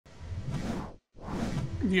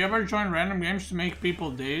Do you ever join random games to make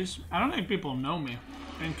people days? I don't think people know me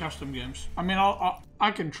in custom games. I mean,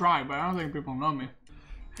 I can try, but I don't think people know me.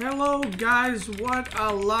 Hello guys, what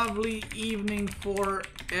a lovely evening for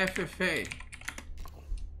FFA.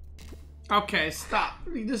 Okay, stop.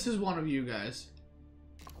 This is one of you guys.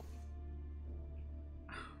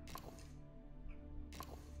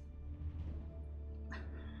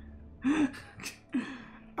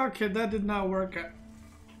 Okay, that did not work.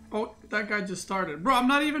 Oh, that guy just started. Bro,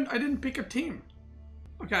 I didn't pick a team.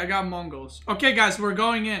 Okay, I got Mongols. Okay, guys, we're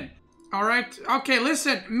going in. All right. Okay,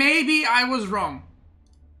 listen, maybe I was wrong.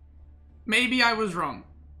 Maybe I was wrong.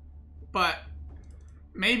 But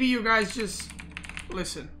maybe you guys just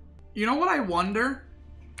listen. You know what I wonder?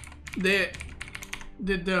 Did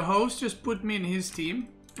the host just put me in his team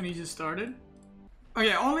and he just started?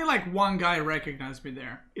 Okay, only like one guy recognized me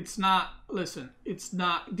there. It's not, listen, it's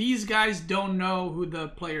not, these guys don't know who the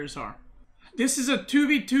players are. This is a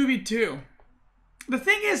 2v2v2. The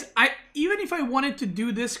thing is, even if I wanted to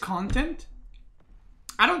do this content,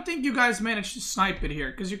 I don't think you guys managed to snipe it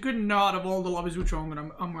here, because you couldn't know out of all the lobbies which I'm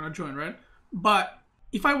gonna join, right? But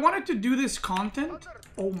if I wanted to do this content,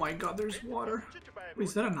 oh my god, there's water. Wait,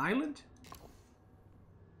 is that an island?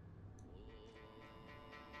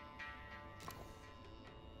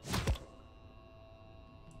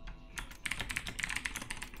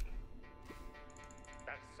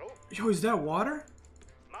 Yo, is that water?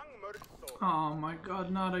 Oh my god,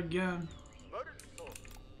 not again.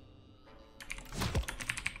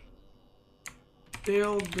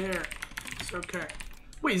 Still there. It's okay.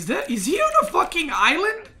 Wait, is he on a fucking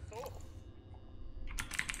island?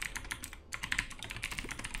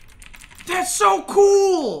 That's so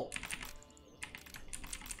cool!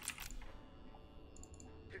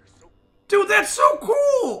 Dude, that's so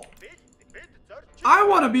cool! I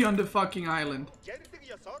want to be on the fucking island.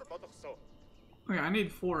 Okay, I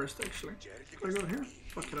need forest actually. Can I go here?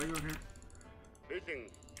 Fuck it, I go here.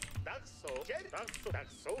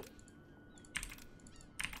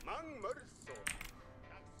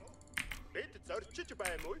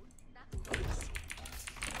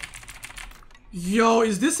 Yo,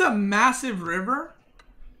 is this a massive river?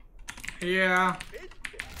 Yeah.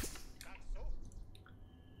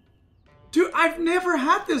 Dude, I've never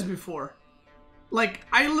had this before. Like,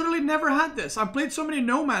 I literally never had this. I've played so many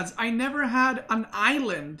Nomads, I never had an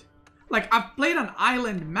island. Like, I've played an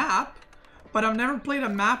island map, but I've never played a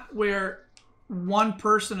map where one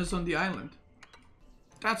person is on the island.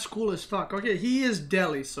 That's cool as fuck. Okay, he is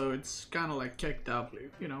Delhi, so it's kind of like kicked up,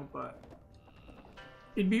 you know, but...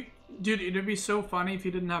 it'd be so funny if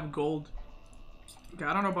he didn't have gold. Okay,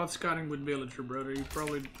 I don't know about scouting with villager, brother. You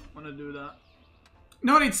probably want to do that.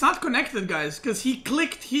 No, it's not connected, guys, because he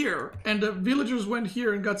clicked here, and the villagers went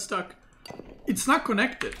here and got stuck. It's not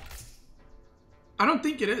connected. I don't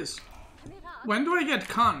think it is. When do I get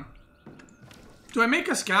Khan? Do I make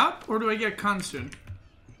a scout, or do I get Khan soon?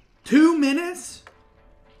 2 minutes?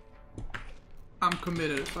 I'm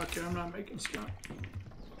committed. Fuck it, I'm not making scout.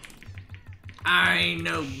 I ain't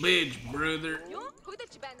no bitch, brother.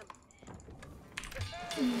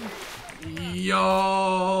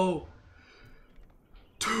 Yo!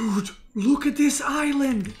 Dude, look at this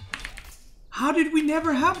island! How did we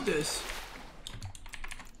never have this?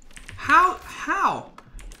 How?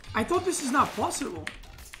 I thought this is not possible.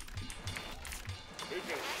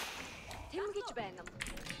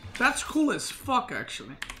 That's cool as fuck,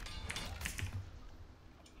 actually.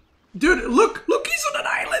 Dude, look, he's on an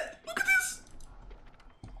island! Look at this!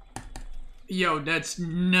 Yo, that's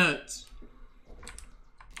nuts.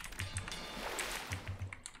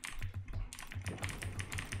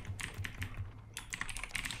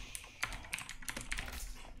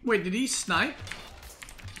 Wait, did he snipe?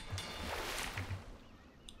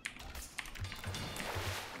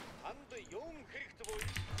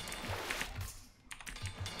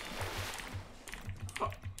 Oh,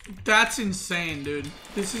 that's insane, dude.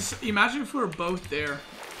 This is... imagine if we were both there.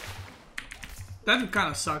 That would kind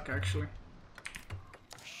of suck, actually.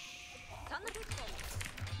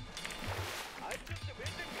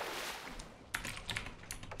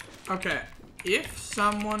 Okay, if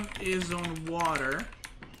someone is on water...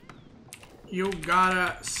 you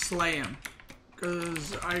gotta slay him,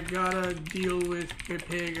 cause I gotta deal with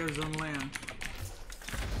Pepegas on land.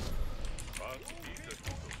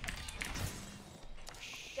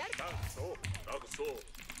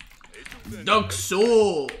 Duck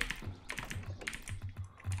soul.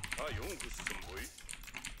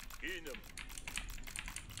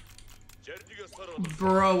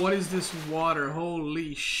 Bro, what is this water?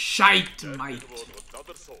 Holy shite, mate.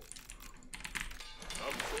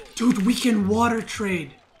 Dude, we can water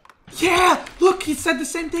trade. Yeah! Look, he said the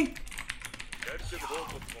same thing.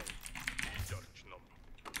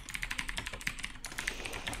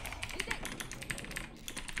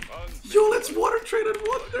 Yo, let's water trade and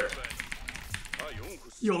wonder.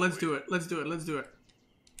 Yo, let's do it. Let's do it. Let's do it.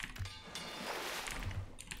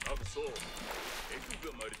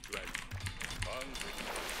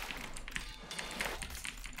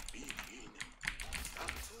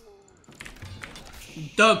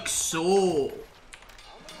 Duck Soul.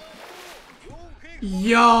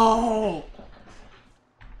 Yo.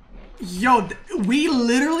 Yo, we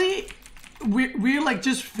literally, we're like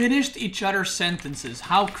just finished each other's sentences.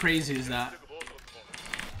 How crazy is that?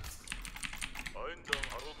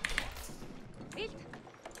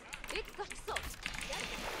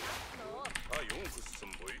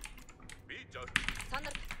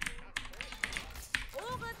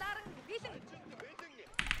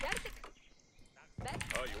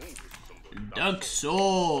 Duck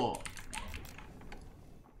Soul.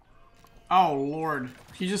 Oh lord,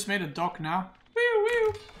 he just made a dock now. Woo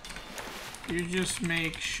woo. You just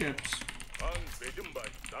make ships.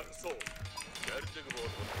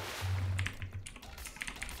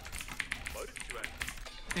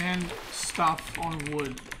 And stuff on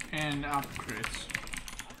wood and upgrades.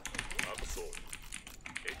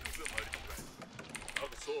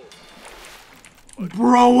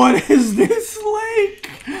 Bro, what is this lake?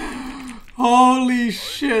 Holy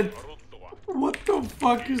shit. What the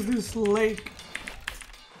fuck is this lake?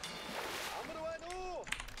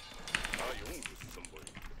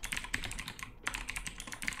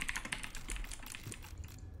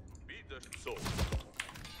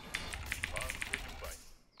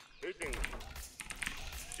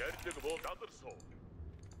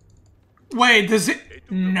 Wait, does it?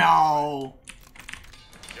 No.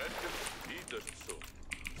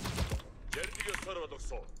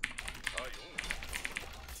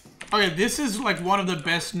 Okay, this is like one of the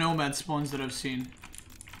best nomad spawns that I've seen.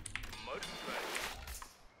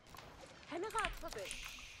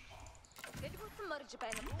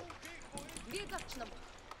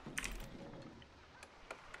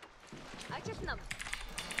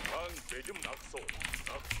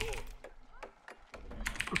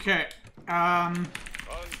 Okay,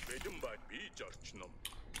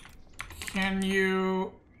 can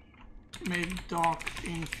you make dock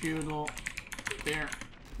in feudal there?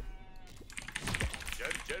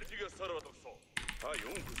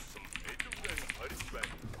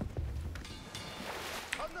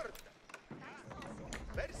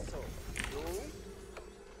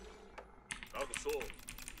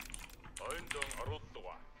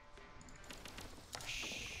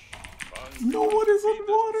 No one is on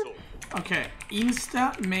water. Okay,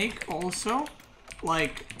 insta make also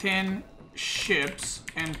like 10 ships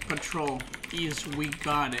and patrol. Is we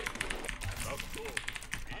got it.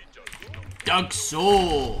 Duck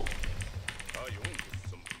Soul.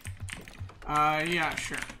 Yeah,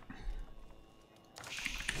 sure.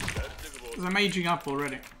 Cause I'm aging up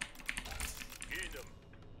already.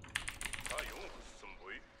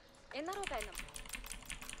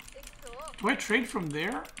 Do I trade from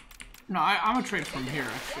there? No, I'm gonna trade from here,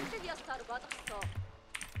 actually.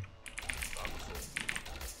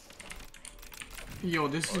 Yo,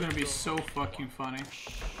 this is gonna be so fucking funny.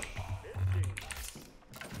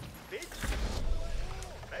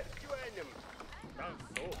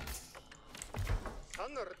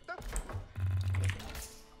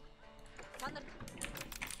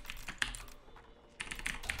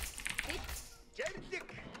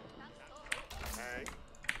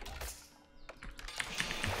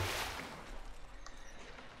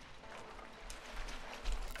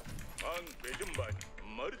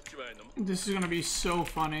 This is gonna be so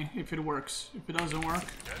funny if it works. If it doesn't work,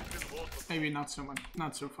 maybe not so much.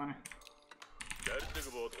 Not so funny.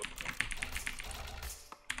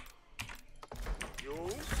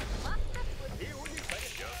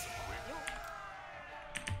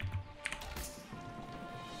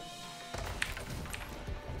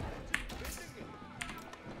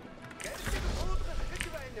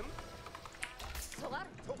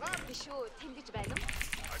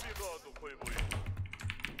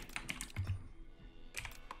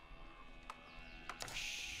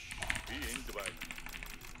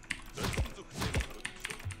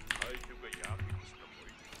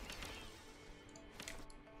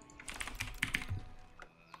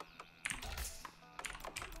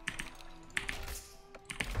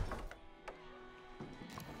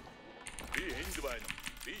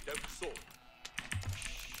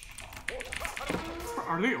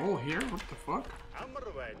 Are they all here? What the fuck?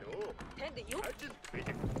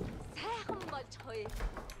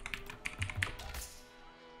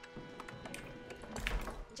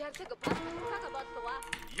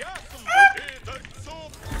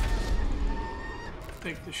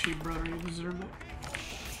 Take the sheep, brother. You deserve it.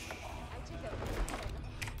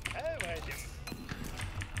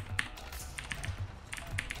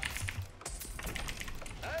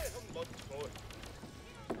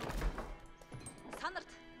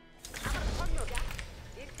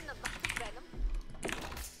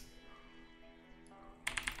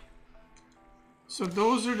 So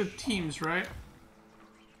those are the teams, right?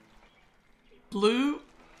 Blue,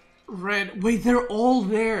 red. Wait, they're all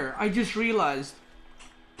there. I just realized.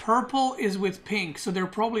 Purple is with pink, so they're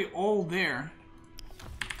probably all there.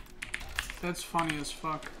 That's funny as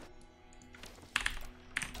fuck.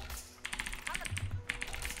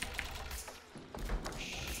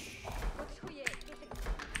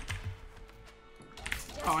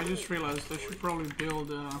 Oh, I just realized I should probably build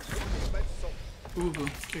Ubu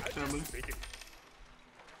kick W.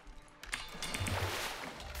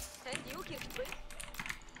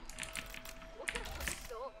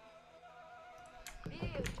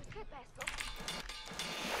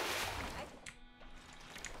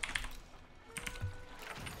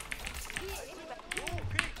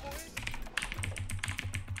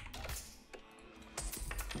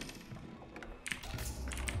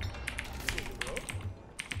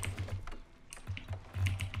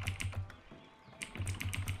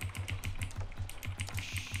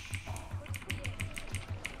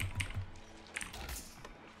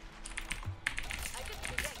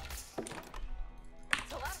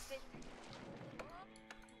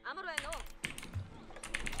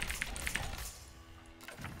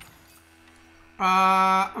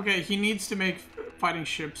 Okay, he needs to make fighting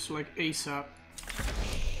ships like ASAP.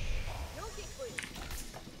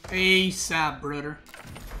 ASAP, brother.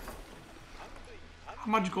 How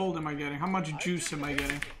much gold am I getting? How much juice am I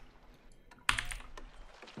getting?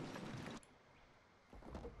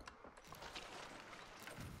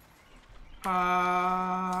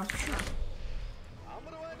 Sure.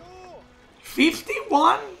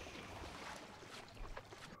 51?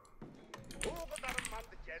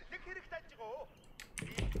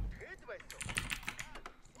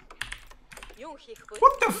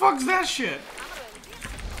 What the fuck's that shit?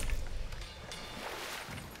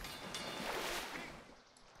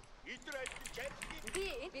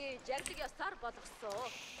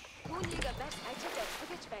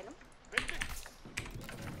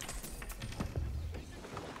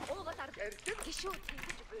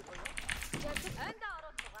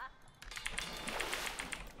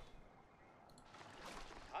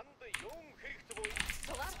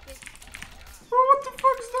 Bro, what the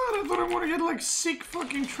fuck is that? I thought I wanted to get like sick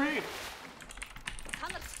fucking trade.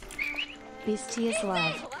 Beastie is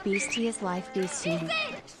life. Beastie is life. Beastie.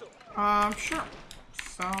 Sure.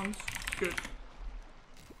 Sounds good.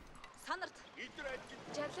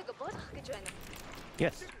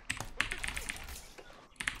 Yes.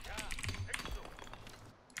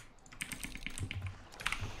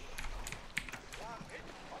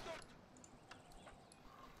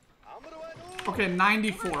 Okay,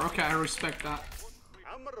 94. Okay, I respect that.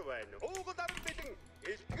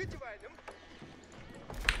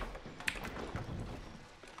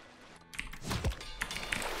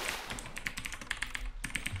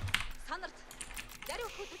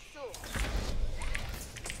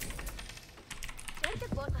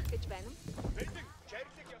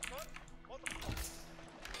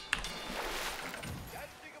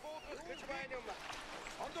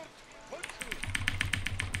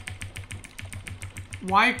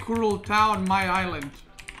 Why Kurul Town, my island?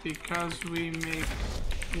 Because we make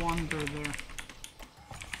wonder there.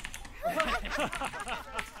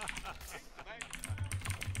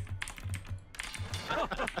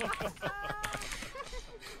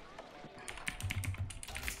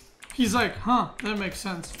 He's like, huh, that makes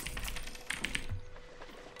sense.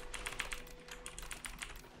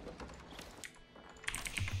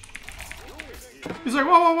 He's like,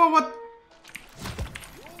 whoa, what?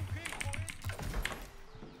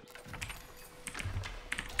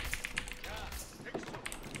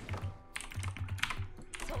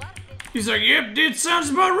 He's like, yep, dude, sounds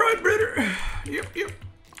about right, brother. Yep.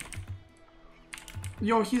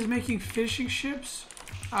 Yo, he's making fishing ships?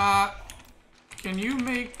 Can you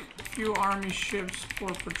make a few army ships for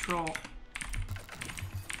patrol?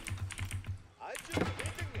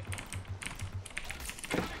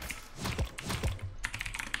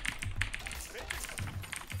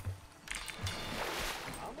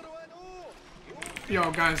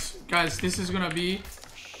 Yo, guys, this is gonna be...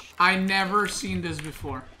 I never seen this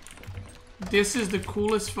before. This is the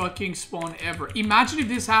coolest fucking spawn ever. Imagine if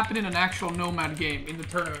this happened in an actual Nomad game in the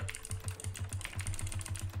tournament.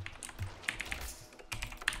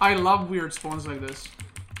 I love weird spawns like this.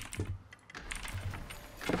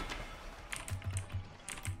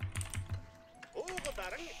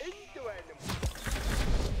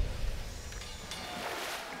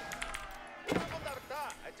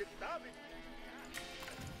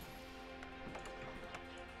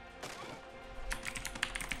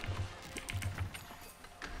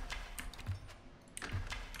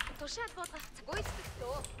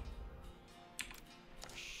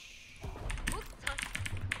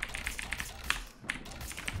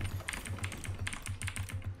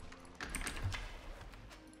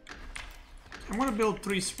 I'm gonna build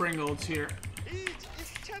 3 springles here.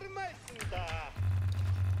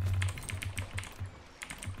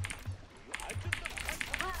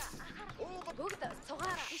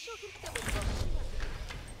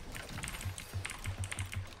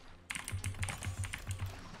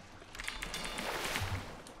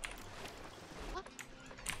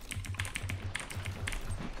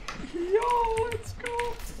 Yo, let's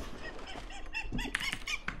go.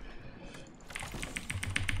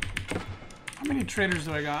 How many traders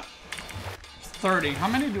do I got? 30. How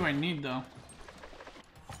many do I need though?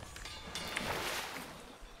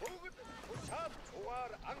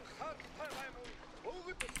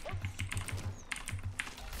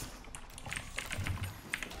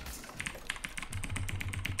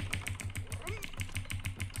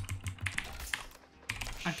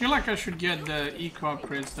 I feel like I should get the eco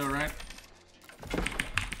upgrades though, right?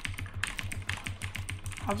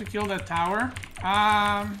 How to kill that tower?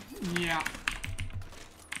 Yeah.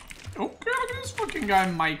 Okay, look at this fucking guy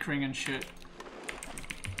micring and shit.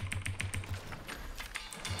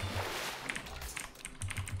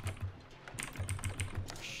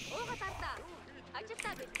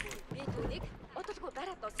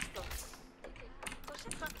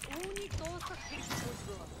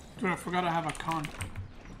 Dude, I forgot I have a con.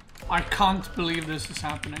 I can't believe this is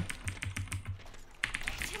happening.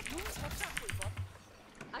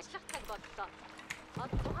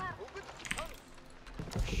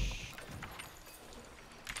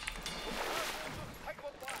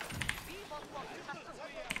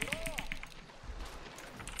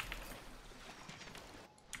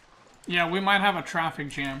 Yeah, we might have a traffic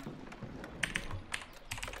jam.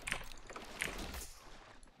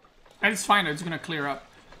 It's fine, it's gonna clear up.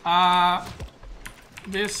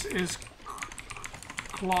 This is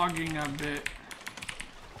clogging a bit.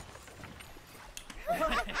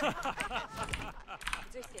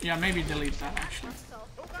 Yeah, maybe delete that actually.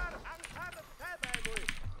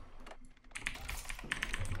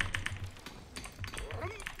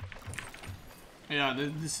 Yeah,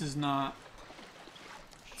 this is not...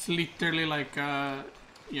 It's literally like, yeah,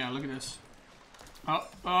 look at this.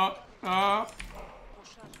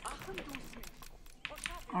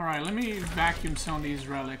 Alright, let me vacuum some of these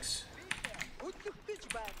relics.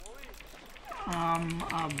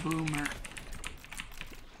 A boomer.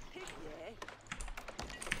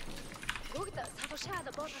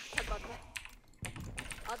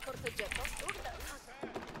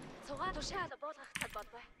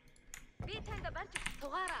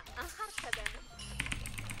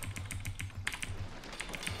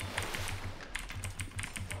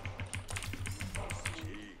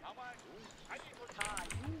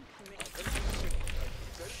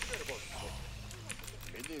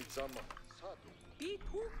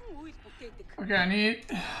 Okay, I need...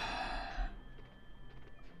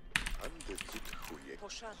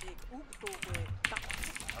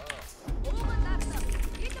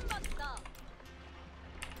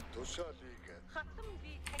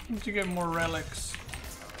 Need to get more relics.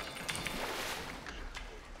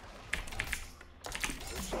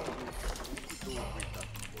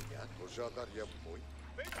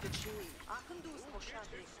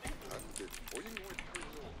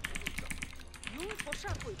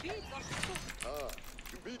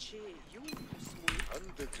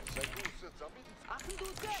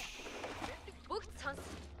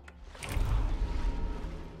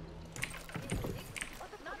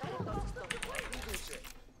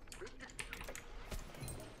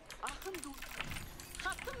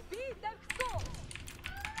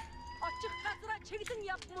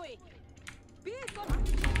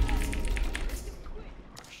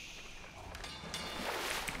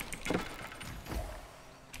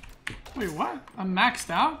 Wait, what? I'm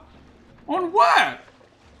maxed out? On what?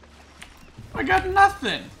 I got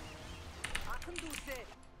nothing.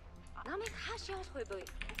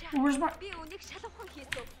 Where's my...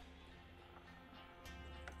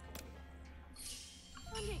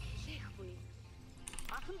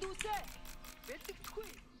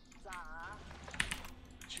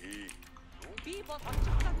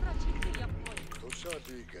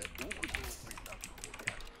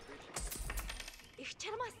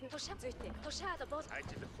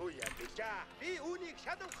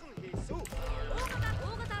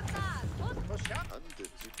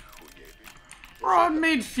 Bro, I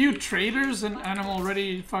made few traders and I'm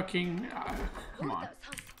already fucking... come on.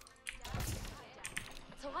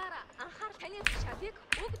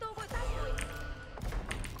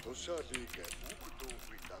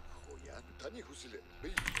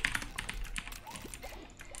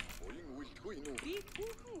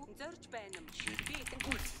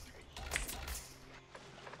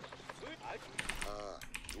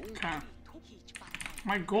 Okay.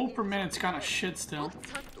 My gold per minute's kind of shit still.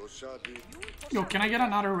 Yo, can I get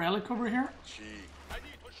another relic over here?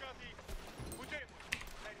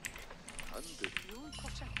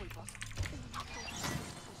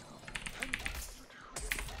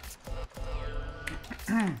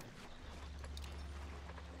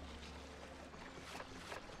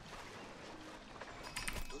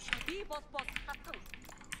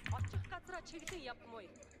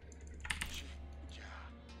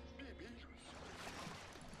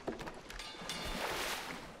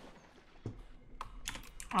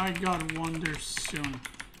 I got wonder soon.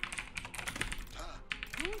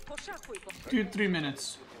 2-3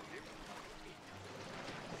 minutes.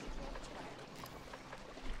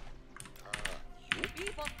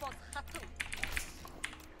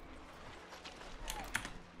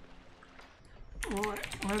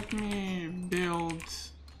 Let me build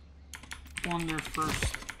wonder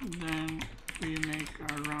first, then we make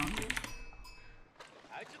around it.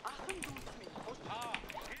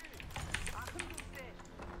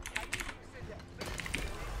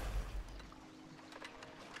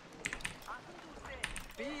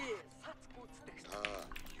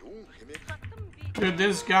 Dude,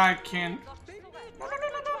 this guy can't. No,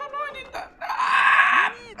 I need that.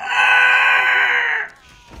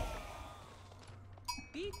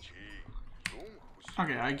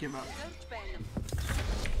 Okay, I give up.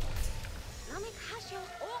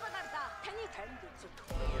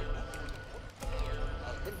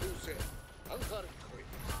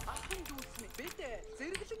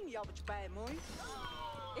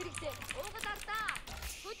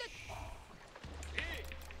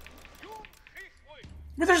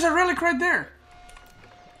 But there's a relic right there.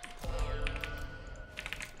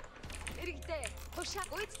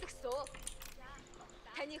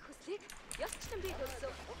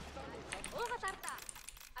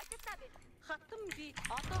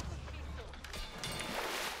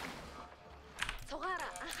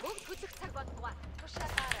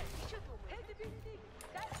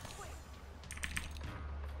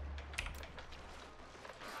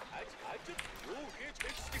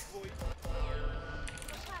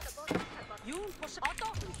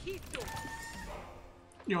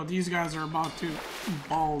 Yo, these guys are about to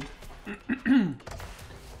bald.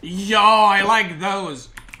 Yo, I like those.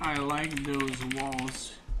 I like those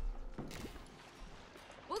walls.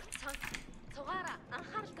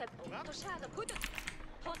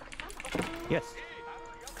 Yes.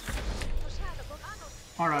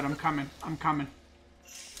 Alright, I'm coming. I'm coming.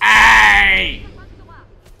 Hey!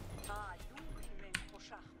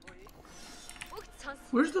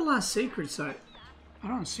 Where's the last sacred site? I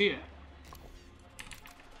don't see it.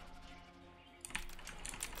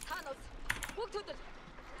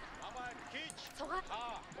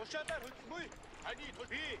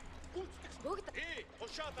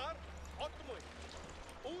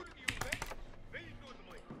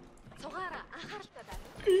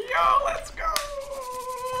 Yo, let's go!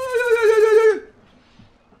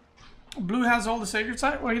 Blue has all the sacred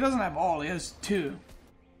site? Well, he doesn't have all. He has 2.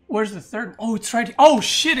 Where's the third? Oh, it's right here. Oh,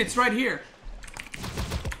 shit, it's right here.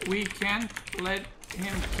 We can't let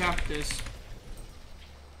him cap this.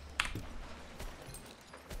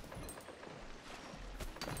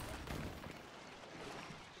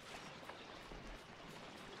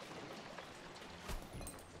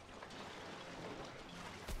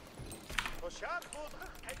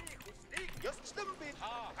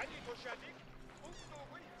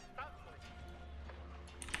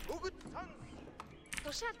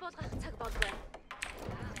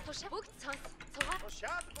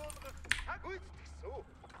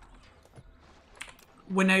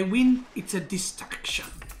 When I win, it's a distraction.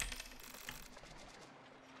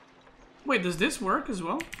 Wait, does this work as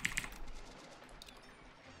well?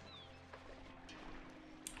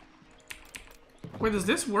 Wait, does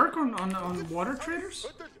this work on water traders?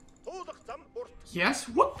 Yes?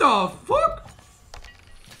 What the fuck?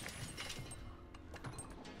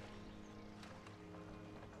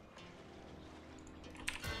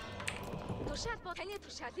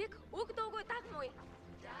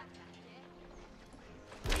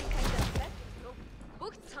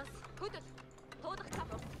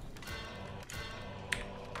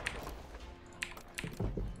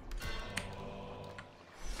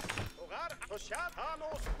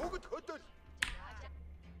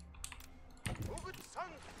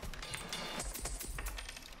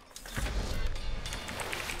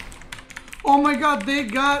 Oh my god, they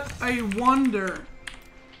got a wonder.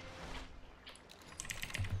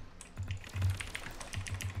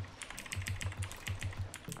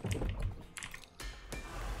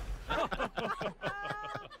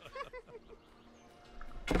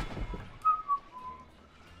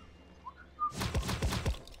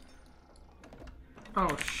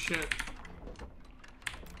 Oh shit.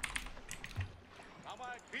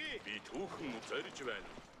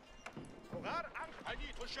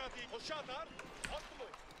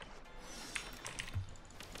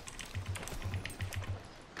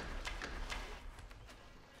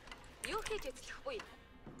 Юу хийж эзлэхгүй.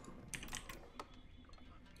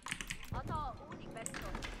 Одоо үүнийг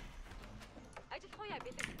барьсан. Ажиллах уу яа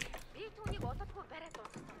бид. Би түүнийг удахгүй бариад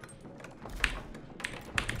дууссан.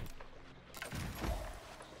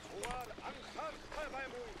 Сугаар анхаарахтай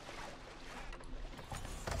байм уу?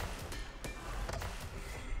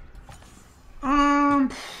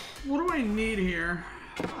 What do I need here?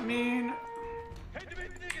 I mean,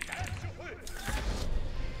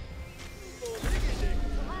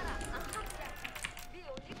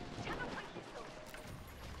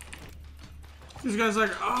 this guy's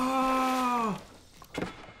like, oh,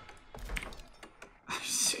 I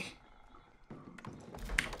see.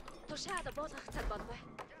 Тушаада болгох цаг болов.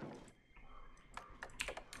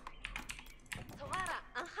 Сугаараа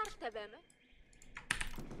анхааралтай байна.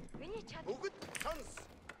 Миний чад. Бүгд сонс.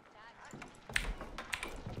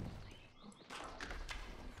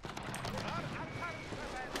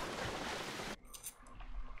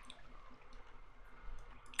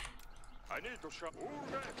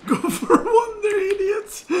 Go for one, they're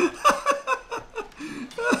idiots.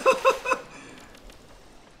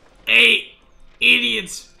 Hey,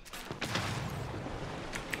 idiots.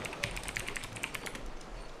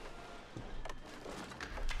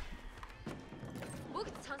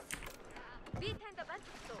 Бүгд сонс. Би танд банд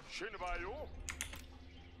өгсөн. Шинэ баа юу?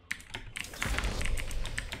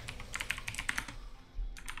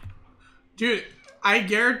 Dude, I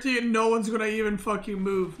guarantee you no one's gonna even fucking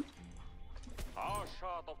move.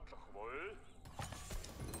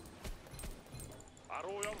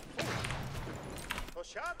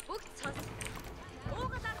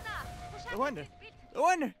 The wonder. The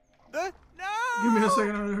wonder. The no. Give me a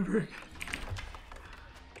second, I'll remember.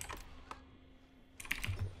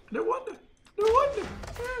 No wonder. No wonder.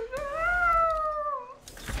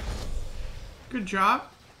 Good job.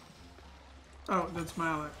 Oh, that's my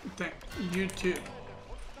ally. Thank you too.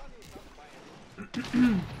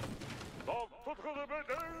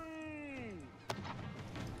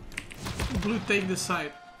 Blue, take the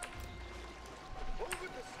side.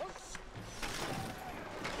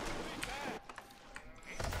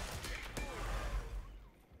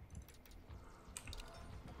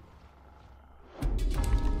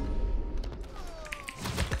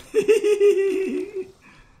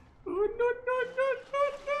 Oh, no, no, no, no,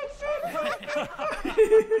 no, no.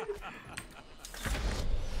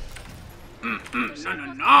 No, no,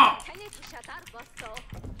 no. Таны тушаадаар болсон.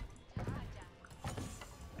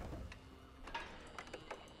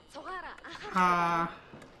 Сугаараа анхаарал.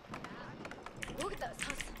 Бүгд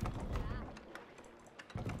сонс.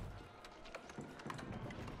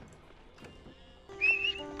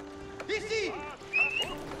 DC!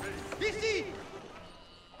 DC!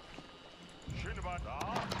 Шинэ баа.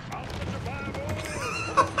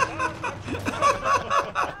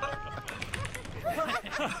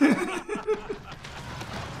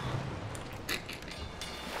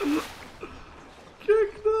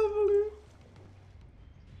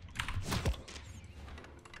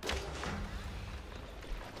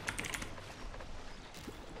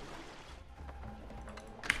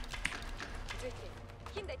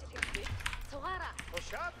 Хинд ажил хийх. Сугаараа.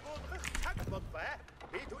 Тушаад бодох цаг болбай.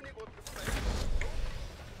 Би түүнийг удахгүй.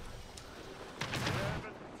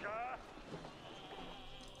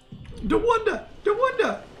 The wonder. The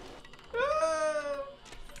wonder.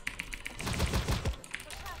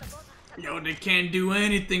 Yo, they can't do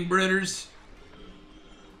anything, brothers.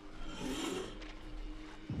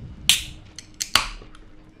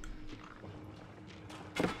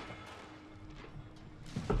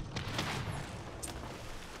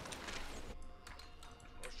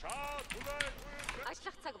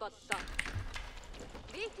 Ажиллах цаг боллоо.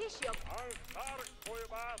 Би тийш яв.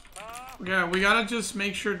 Yeah, we gotta just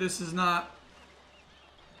make sure this is not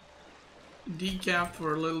decapped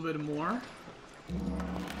for a little bit more.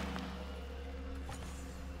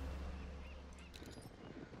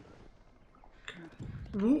 Okay.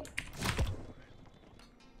 Ooh.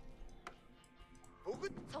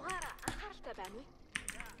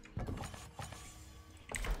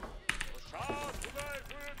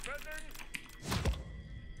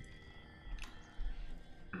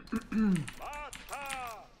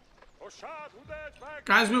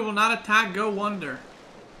 Guys, we will not attack. Go Wonder.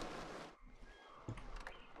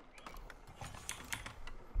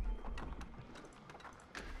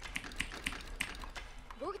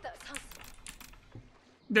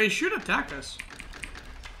 They should attack us.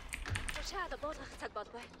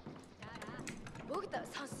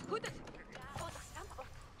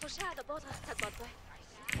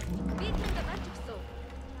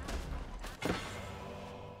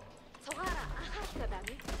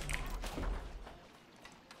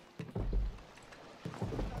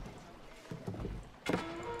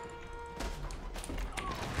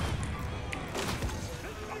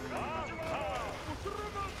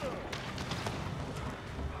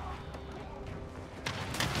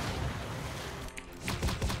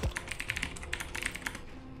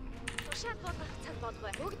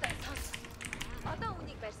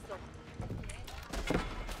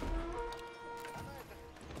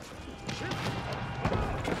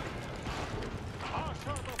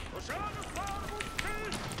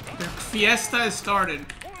 The fiesta has started.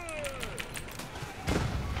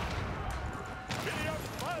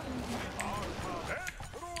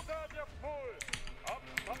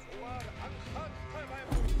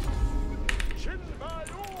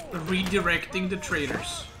 Redirecting the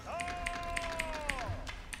traders.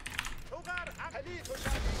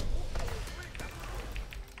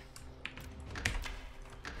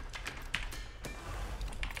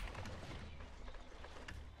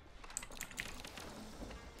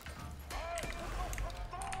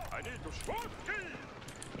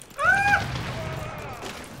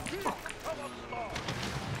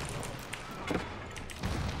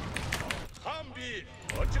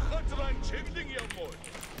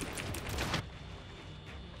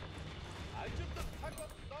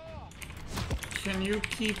 Can you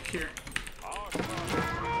keep here?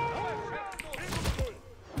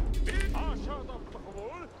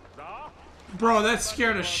 Bro, that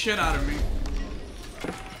scared the shit out of me.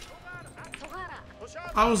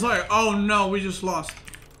 I was like, oh no, we just lost.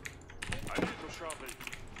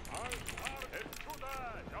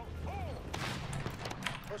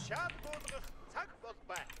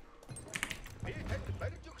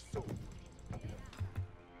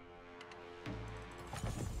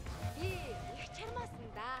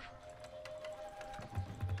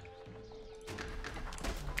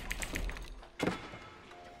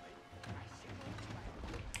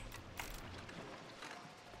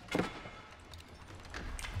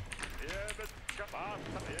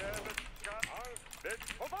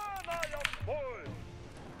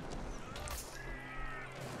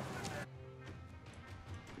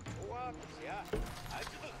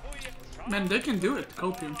 Man, they can do it,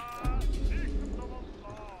 Copium.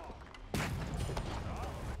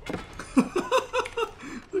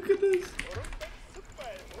 Look at this.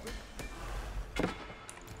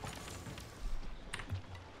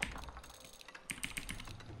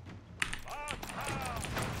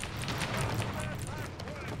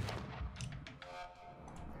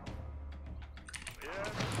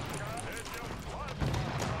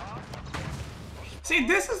 See,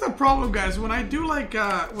 this is the problem, guys. When I do like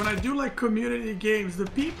community games, the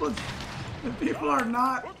people are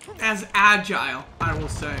not as agile, I will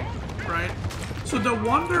say, right? So the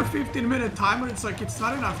Wonder 15-minute timer, it's like it's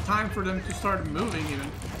not enough time for them to start moving even.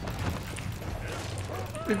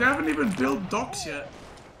 They haven't even built docks yet.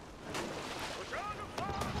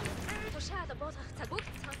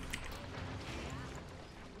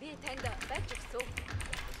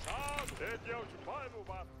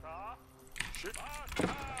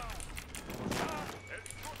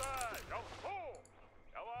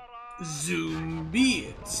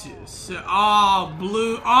 Zombie. Oh,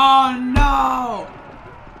 blue. Oh no!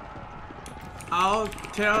 I'll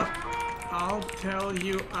tell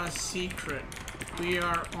you a secret. We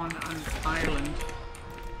are on an island.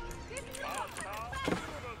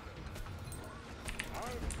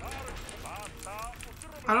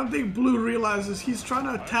 I don't think Blue realizes he's trying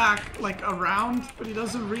to attack like around, but he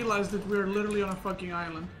doesn't realize that we're literally on a fucking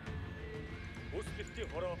island.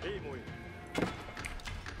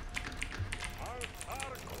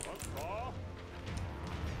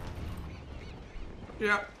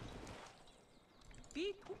 Yeah.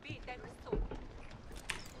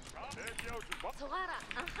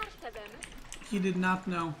 He did not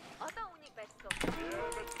know.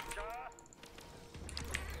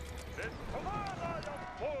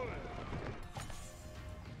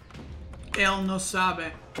 Él no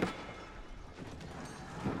sabe.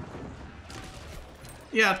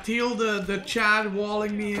 Yeah, Teal the Chad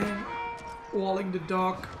walling me in, walling the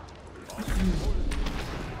dock.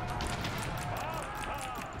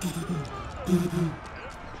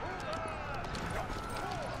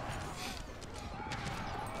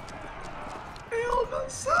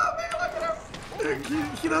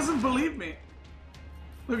 Look, he doesn't believe me.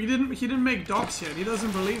 Look, he didn't make docks yet. He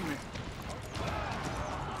doesn't believe me.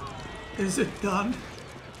 Is it done?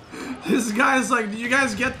 This guy's like, did you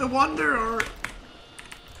guys get the wonder or?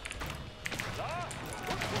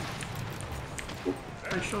 Oop,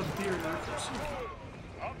 I shot deer there for a second.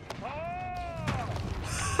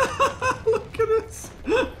 Look at this.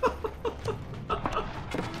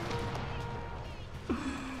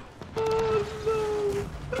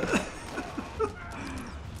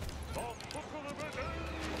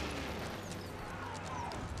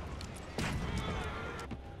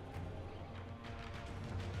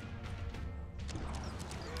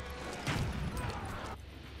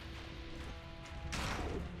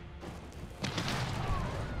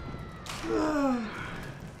 Oh no.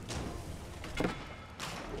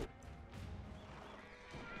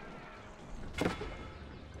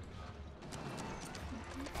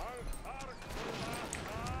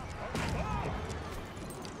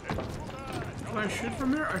 Can I shoot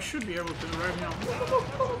from here? I should be able to right now.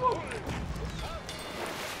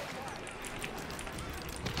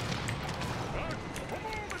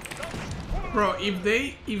 Bro, if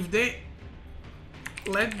they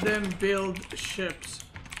let them build ships.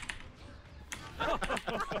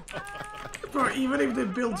 Bro, even if they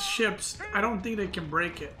build ships, I don't think they can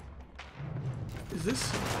break it. Is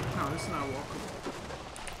this? No, this is not walkable.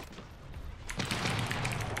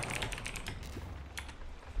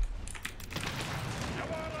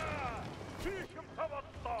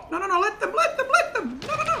 No, no, no, let them!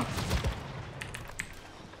 No, no, no!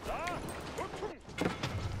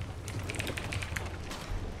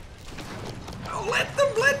 Oh, let them!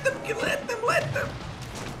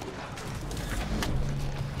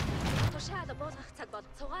 Тушаал буулгах цаг бол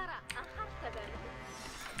цугаараа анхааралтай байна.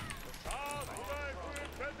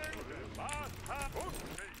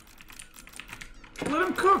 Let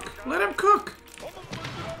him cook! Let him cook!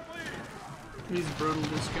 He's brutal,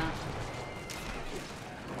 this guy.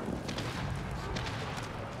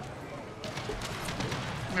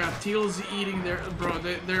 Yeah, Teal's eating their... Bro,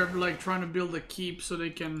 they're like trying to build a keep so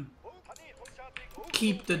they can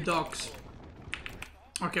keep the ducks.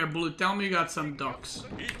 Okay, Blue, tell me you got some ducks.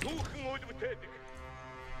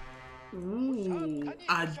 Ooh,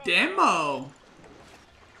 a demo!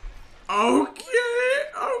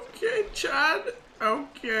 Okay, Chad.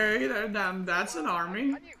 Okay, that's an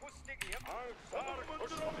army.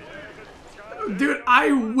 Dude,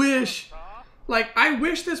 I wish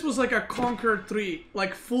this was like a Conquer 3,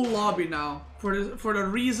 like full lobby now, for the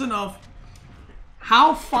reason of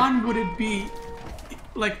how fun would it be,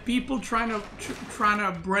 like people trying to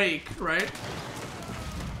break, right?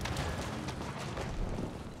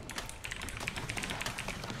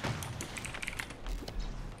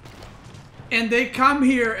 And they come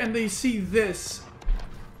here and they see this,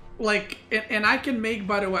 like, and I can make,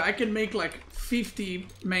 by the way, I can make like 50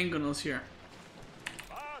 mangonels here.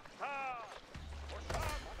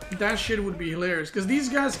 That shit would be hilarious, because these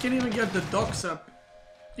guys can't even get the docks up,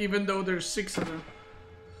 even though there's 6 of them.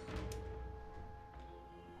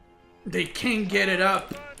 They can't get it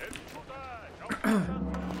up.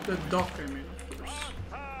 The dock, I mean, of course.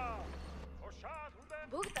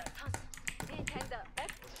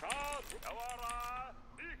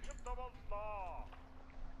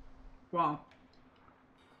 Wow.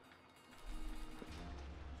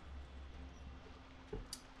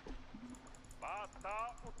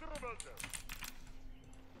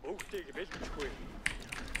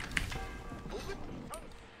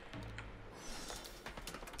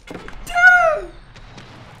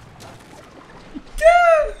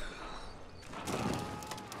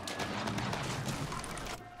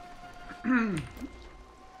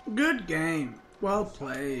 Good game. Well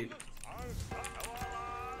played.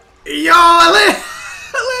 Yo, let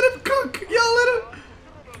him cook. Yo, let him.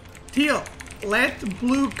 Teal, let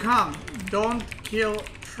Blue come. Don't kill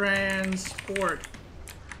transport.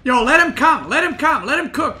 Yo, let him come. Let him come. Let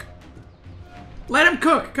him cook. Let him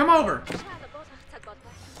cook. Come over.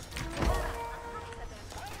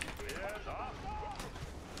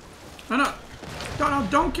 No,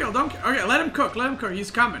 don't kill. Okay, let him cook. Let him cook.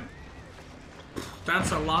 He's coming.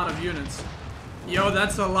 That's a lot of units. Yo,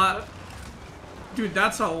 that's a lot. Dude,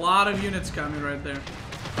 that's a lot of units coming right there.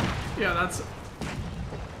 Yeah, that's...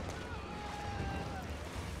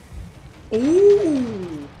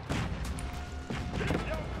 Ooh!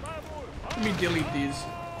 Let me delete these.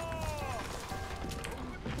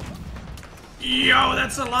 Yo,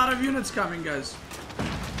 that's a lot of units coming, guys.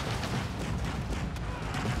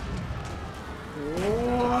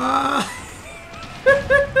 Whoa.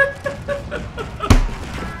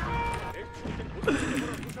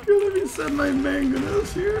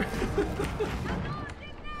 mangonels here.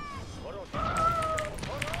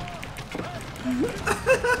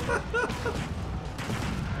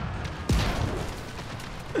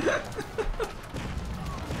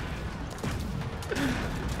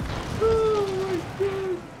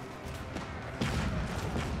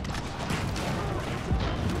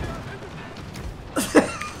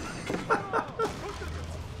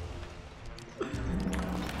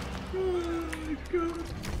 Oh my god.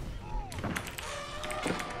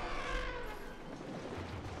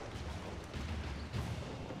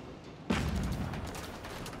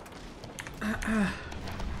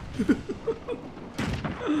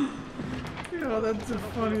 Yo, that's the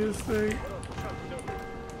funniest thing.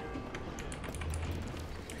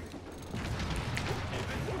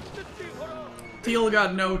 Teal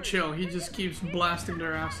got no chill. He just keeps blasting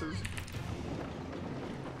their asses.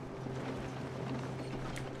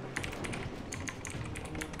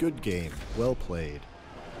 Good game. Well played.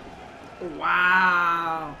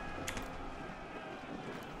 Wow.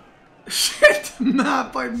 Shit,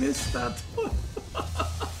 map, I missed that one.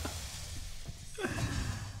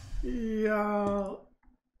 Yeah.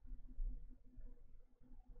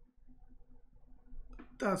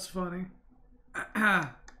 That's funny.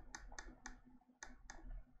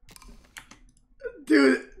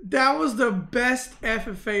 Dude, that was the best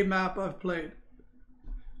FFA map I've played.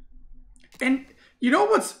 And you know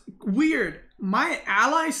what's weird? My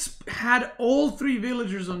allies had all 3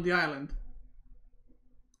 villagers on the island.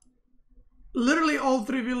 Literally all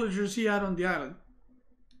 3 villagers he had on the island.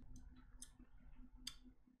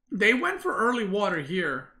 They went for early water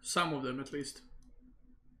here, some of them at least.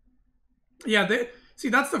 Yeah, see,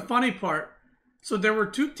 that's the funny part. So there were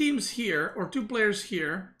 2 teams here, or 2 players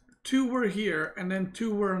here, 2 were here, and then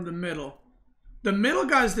 2 were in the middle. The middle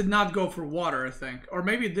guys did not go for water, I think. Or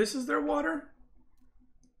maybe this is their water?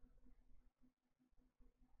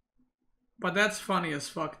 But that's funny as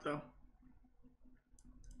fuck, though.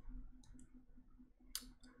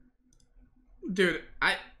 Dude,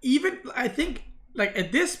 I think, like,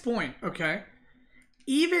 at this point, okay,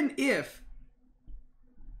 even if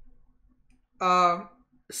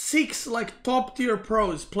 6, like, top tier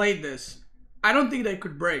pros played this, I don't think they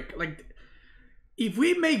could break. Like, if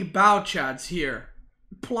we make bow chats here,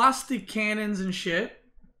 plastic cannons and shit,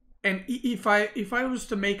 and if I was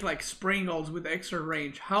to make like springles with extra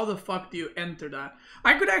range, how the fuck do you enter that?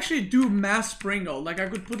 I could actually do mass springle. Like, I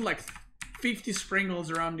could put like 50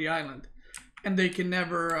 springles around the island, and they can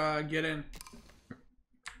never get in.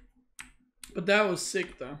 But that was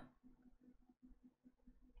sick, though.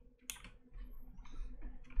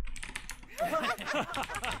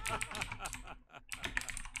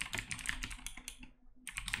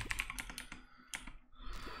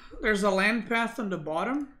 There's a land path on the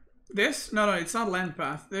bottom. This? No, it's not land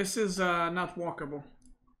path. This is not walkable.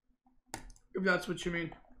 If that's what you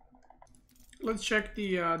mean. Let's check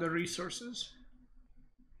the resources.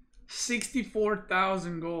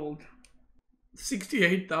 64,000 gold.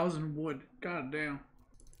 68,000 wood. God damn.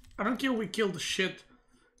 I don't care we killed the shit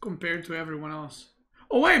compared to everyone else.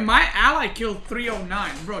 Oh wait, my ally killed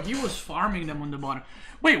 309. Bro, he was farming them on the bottom.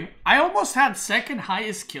 Wait, I almost had second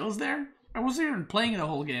highest kills there? I wasn't even playing the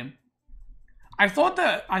whole game. I thought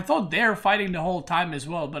they're fighting the whole time as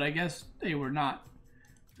well, but I guess they were not.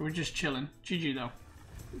 They were just chilling. GG though.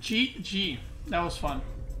 GG. That was fun.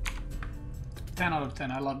 10 out of 10.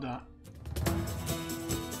 I love that.